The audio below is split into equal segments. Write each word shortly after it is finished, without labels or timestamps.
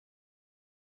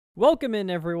Welcome in,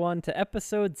 everyone, to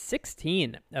episode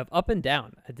 16 of Up and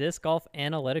Down, a disc golf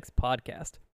analytics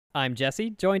podcast. I'm Jesse,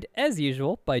 joined as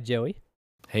usual by Joey.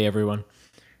 Hey, everyone.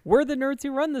 We're the nerds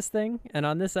who run this thing, and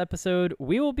on this episode,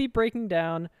 we will be breaking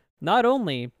down not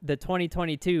only the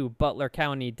 2022 Butler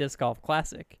County Disc Golf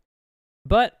Classic,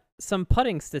 but some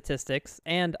putting statistics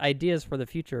and ideas for the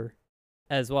future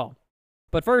as well.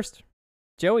 But first,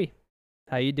 Joey,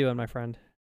 how you doing, my friend?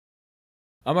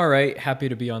 I'm all right. Happy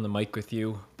to be on the mic with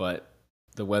you, but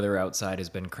the weather outside has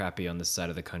been crappy on this side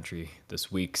of the country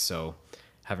this week, so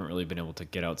haven't really been able to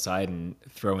get outside and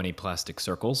throw any plastic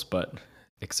circles, but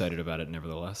excited about it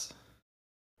nevertheless.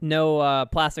 No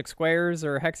plastic squares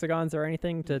or hexagons or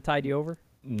anything to tide you over?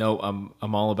 No,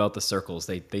 I'm all about the circles.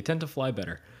 They tend to fly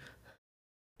better.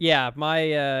 Yeah, my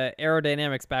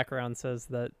aerodynamics background says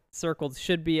that circles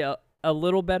should be a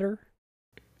little better,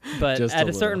 but Just at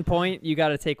a a certain little. point, you got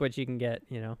to take what you can get,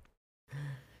 you know?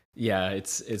 Yeah,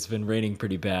 it's been raining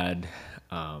pretty bad,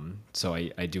 so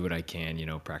I do what I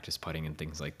can, practice putting and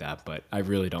things like that, but I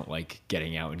really don't like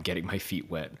getting out and getting my feet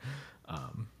wet.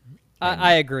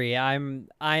 I agree. I am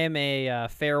a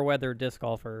fair weather disc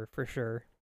golfer for sure.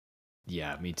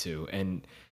 Yeah, me too. And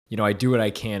I do what I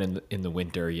can in the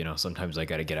winter. Sometimes I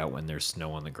got to get out when there's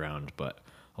snow on the ground, but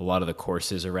a lot of the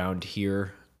courses around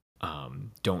here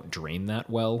don't drain that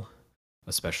well,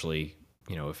 especially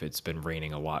if it's been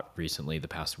raining a lot recently. The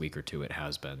past week or two it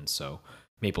has been. So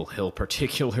Maple Hill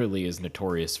particularly is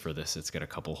notorious for this. It's got a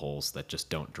couple holes that just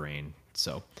don't drain.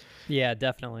 So Yeah,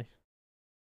 definitely.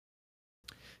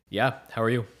 yeah, how are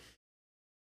you?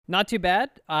 Not too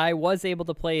bad. I was able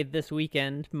to play this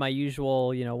weekend, my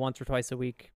usual, once or twice a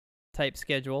week type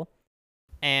schedule,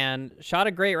 and shot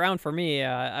a great round for me.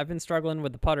 I've been struggling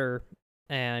with the putter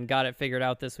and got it figured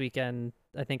out this weekend.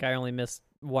 I think I only missed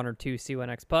one or two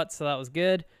C1X putts, so that was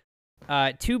good.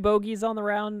 2 bogeys on the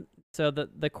round. So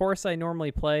the course I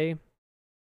normally play,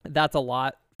 that's a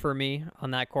lot for me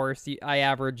on that course. I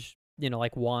average,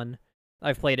 like 1.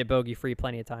 I've played it bogey-free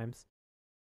plenty of times.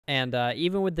 And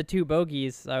even with the 2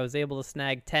 bogeys, I was able to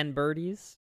snag 10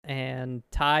 birdies and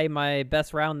tie my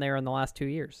best round there in the last 2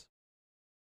 years.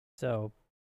 So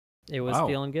it was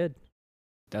feeling good.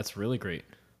 That's really great.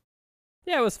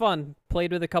 Yeah, it was fun.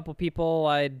 Played with a couple people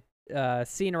I'd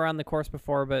seen around the course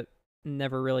before, but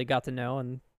never really got to know,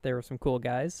 and they were some cool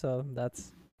guys, so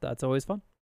that's always fun.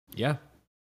 Yeah,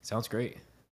 sounds great.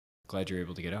 Glad you're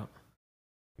able to get out.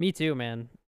 Me too, man.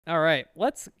 All right,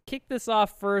 let's kick this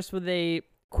off first with a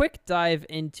quick dive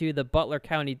into the Butler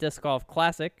County Disc Golf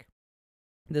Classic.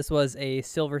 This was a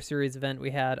Silver Series event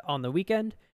we had on the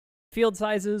weekend. Field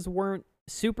sizes weren't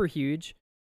super huge,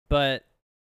 but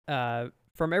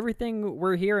from everything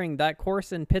we're hearing, that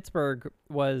course in Pittsburgh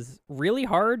was really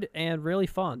hard and really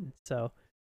fun. So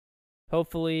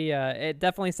hopefully, it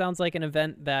definitely sounds like an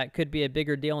event that could be a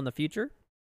bigger deal in the future.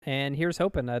 And here's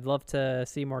hoping. I'd love to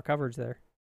see more coverage there.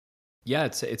 Yeah,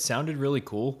 it sounded really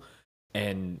cool.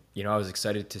 And, I was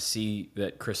excited to see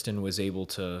that Kristen was able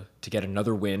to get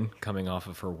another win coming off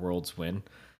of her Worlds win.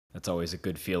 That's always a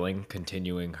good feeling,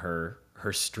 continuing her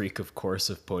streak, of course,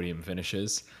 of podium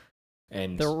finishes.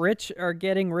 And the rich are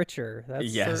getting richer.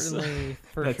 That's certainly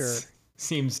for sure.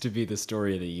 Seems to be the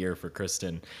story of the year for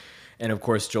Kristen. And, of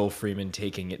course, Joel Freeman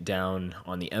taking it down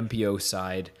on the MPO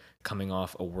side, coming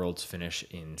off a Worlds finish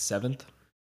in 7th.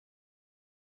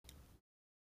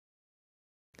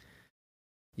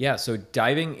 Yeah, so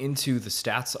diving into the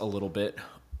stats a little bit,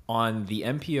 on the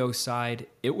MPO side,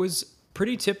 it was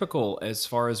pretty typical as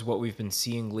far as what we've been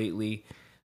seeing lately.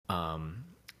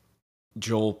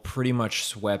 Joel pretty much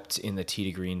swept in the tee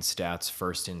to green stats,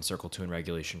 first in Circle 2 in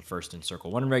regulation, first in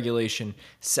Circle 1 in regulation,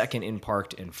 second in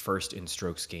parked, and first in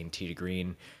strokes gained tee to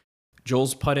green.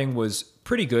 Joel's putting was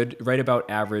pretty good, right about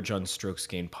average on strokes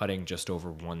gained putting, just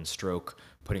over 1 stroke,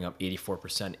 putting up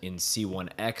 84% in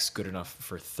C1X, good enough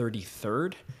for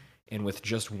 33rd. And with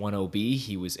just 1 OB,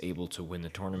 he was able to win the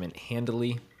tournament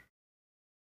handily.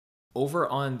 Over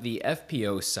on the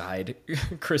FPO side,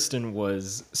 Kristen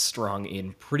was strong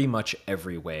in pretty much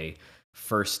every way.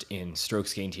 First in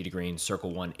strokes gained tee to green,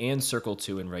 Circle 1 and Circle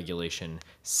 2 in regulation,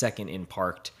 second in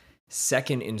parked,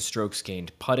 second in strokes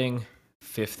gained putting,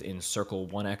 fifth in Circle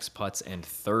 1X putts, and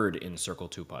third in Circle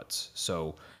 2 putts.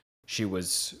 So she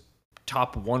was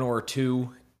top 1 or 2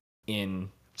 in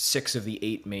 6 of the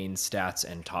 8 main stats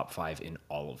and top 5 in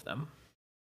all of them.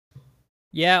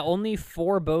 Yeah, only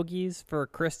 4 bogeys for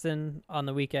Kristen on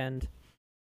the weekend.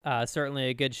 Certainly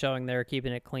a good showing there,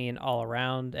 keeping it clean all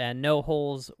around, and no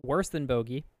holes worse than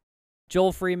bogey.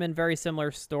 Joel Freeman, very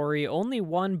similar story. Only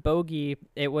 1 bogey.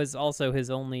 It was also his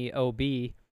only OB.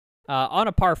 On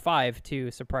a par 5, too,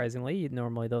 surprisingly.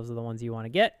 Normally, those are the ones you want to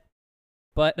get.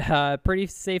 but pretty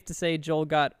safe to say Joel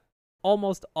got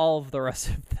almost all of the rest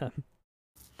of them.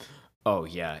 Oh,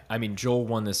 yeah. I mean, Joel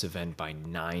won this event by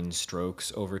 9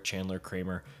 strokes over Chandler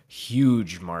Kramer.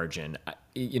 Huge margin.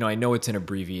 I know it's an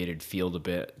abbreviated field a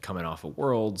bit coming off of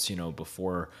Worlds,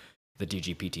 before the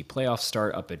DGPT playoffs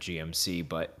start up at GMC,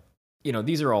 but,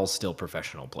 these are all still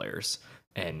professional players.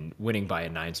 And winning by a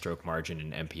 9-stroke margin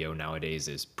in MPO nowadays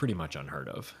is pretty much unheard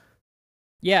of.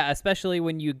 Yeah, especially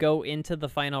when you go into the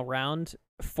final round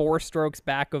 4 strokes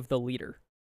back of the leader.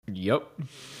 Yep.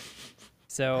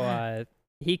 So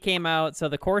he came out. So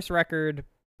the course record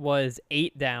was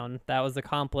 8 down. That was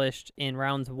accomplished in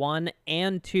rounds 1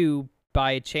 and 2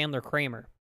 by Chandler Kramer.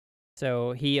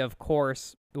 So he, of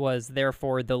course, was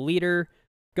therefore the leader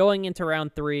going into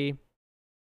round 3.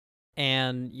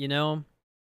 And,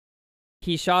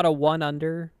 he shot a 1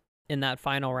 under in that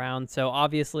final round. So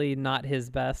obviously not his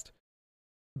best.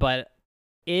 But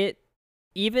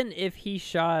even if he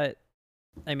shot,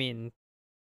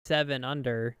 7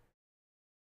 under,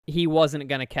 he wasn't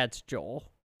going to catch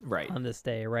Joel on this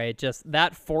day, right? Just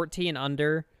that 14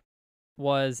 under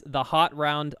was the hot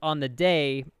round on the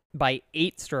day by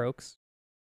 8 strokes,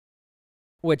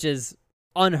 which is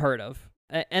unheard of.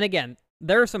 And again,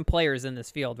 there are some players in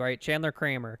this field, right? Chandler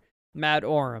Kramer, Matt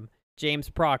Oram, James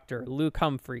Proctor, Luke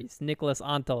Humphreys, Nicholas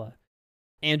Antala,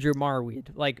 Andrew Marweed.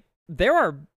 Like, there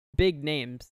are big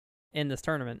names in this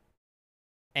tournament.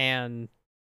 And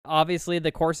obviously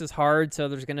the course is hard, so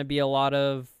there's going to be a lot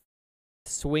of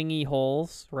swingy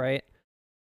holes, right?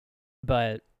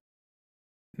 But,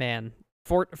 man,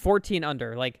 14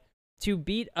 under. Like, to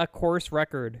beat a course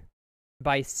record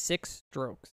by 6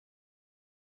 strokes.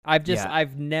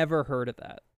 I've never heard of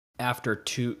that. After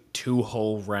two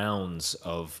whole rounds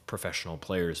of professional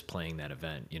players playing that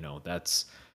event,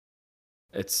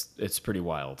 it's pretty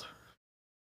wild.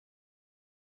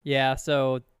 Yeah,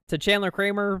 so to Chandler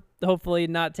Kramer, hopefully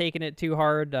not taking it too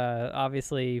hard.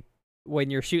 Obviously, when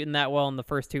you're shooting that well in the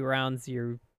first 2 rounds,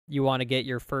 you want to get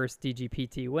your first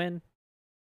DGPT win.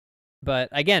 But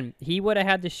again, he would have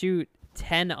had to shoot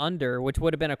 10 under, which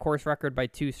would have been a course record by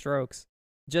 2 strokes,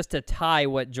 just to tie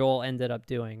what Joel ended up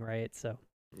doing, right? So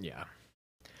yeah.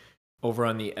 Over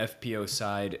on the FPO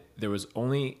side, there was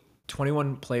only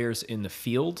 21 players in the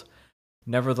field.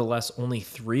 Nevertheless, only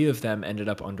 3 of them ended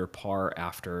up under par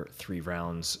after 3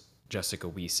 rounds. Jessica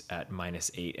Weiss at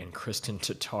 -8 and Kristen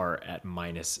Tatar at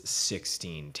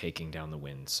 -16, taking down the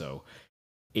win. So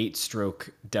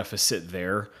 8-stroke deficit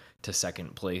there to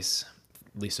second place.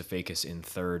 Lisa Fakis in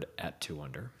third at 2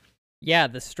 under. Yeah,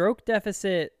 the stroke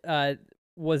deficit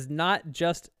was not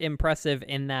just impressive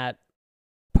in that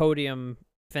podium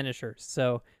finishers.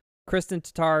 So Kristen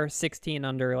Tatar, 16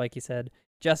 under, like you said.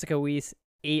 Jessica Weiss,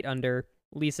 8 under.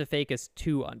 Lisa Fakis,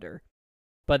 2 under.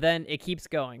 But then it keeps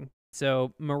going.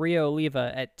 So Maria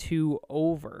Oliva at 2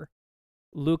 over.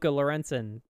 Luca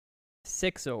Lorenzen,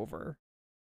 6 over.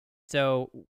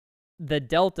 So the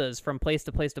deltas from place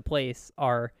to place to place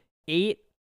are 8,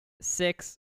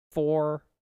 6, 4,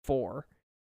 4.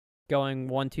 Going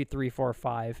 1, 2, 3, 4,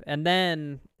 5. And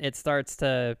then it starts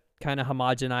to kind of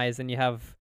homogenize, and you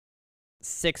have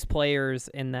 6 players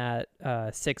in that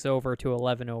 6 over to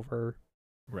 11 over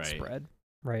spread.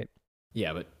 Right.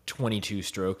 Yeah, but 22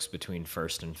 strokes between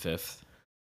first and fifth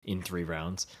in 3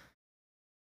 rounds.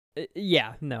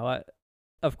 Yeah, no,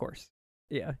 of course.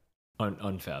 Yeah.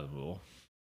 Unfathomable.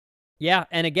 Yeah,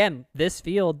 and again, this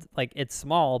field, like, it's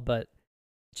small, but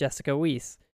Jessica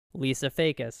Weiss, Lisa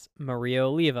Fakis, Maria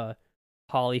Oliva,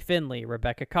 Holly Finley,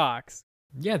 Rebecca Cox.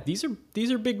 Yeah, these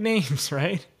are big names,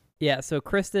 right? Yeah, so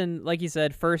Kristen, like you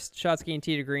said, first shots gained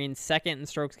tee to green, second in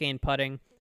strokes gained putting.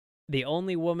 The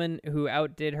only woman who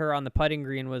outdid her on the putting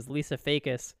green was Lisa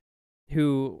Fakis,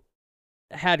 who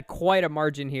had quite a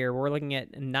margin here. We're looking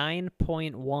at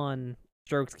 9.1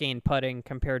 strokes gained putting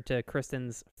compared to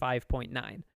Kristen's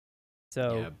 5.9.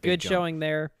 So yeah, good jump. Showing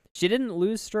there. She didn't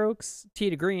lose strokes tee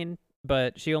to green,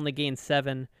 but she only gained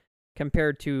 7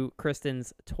 compared to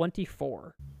Kristen's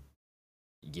 24.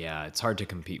 Yeah, it's hard to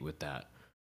compete with that.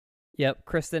 Yep,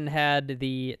 Kristen had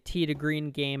the tee to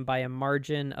green game by a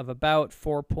margin of about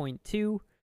 4.2.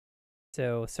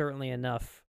 So certainly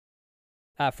enough.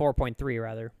 4.3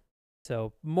 rather.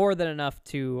 So more than enough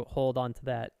to hold on to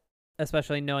that,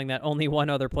 especially knowing that only one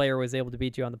other player was able to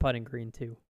beat you on the putting green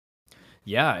too.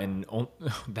 Yeah, and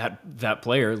that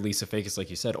player, Lisa Fakis,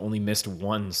 like you said, only missed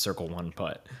 1 circle 1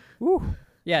 putt. Woo.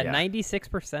 Yeah,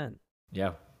 96%.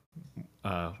 Yeah.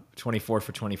 24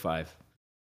 for 25.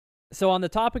 So on the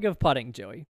topic of putting,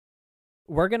 Joey,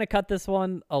 we're going to cut this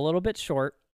one a little bit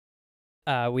short.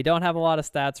 We don't have a lot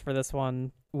of stats for this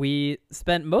one. We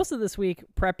spent most of this week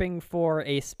prepping for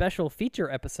a special feature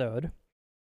episode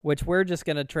which we're just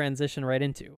going to transition right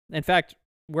into. In fact,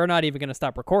 we're not even going to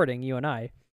stop recording, you and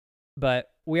I, but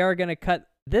we are going to cut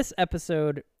this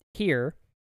episode here,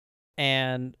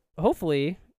 and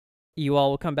hopefully you all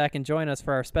will come back and join us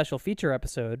for our special feature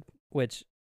episode, which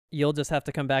you'll just have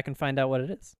to come back and find out what it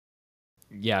is.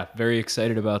 Yeah, very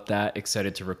excited about that.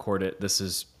 Excited to record it. This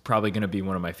is probably going to be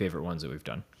one of my favorite ones that we've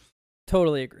done.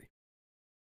 Totally agree.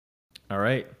 All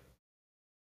right.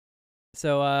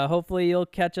 So hopefully you'll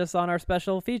catch us on our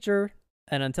special feature.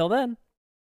 And until then,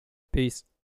 peace.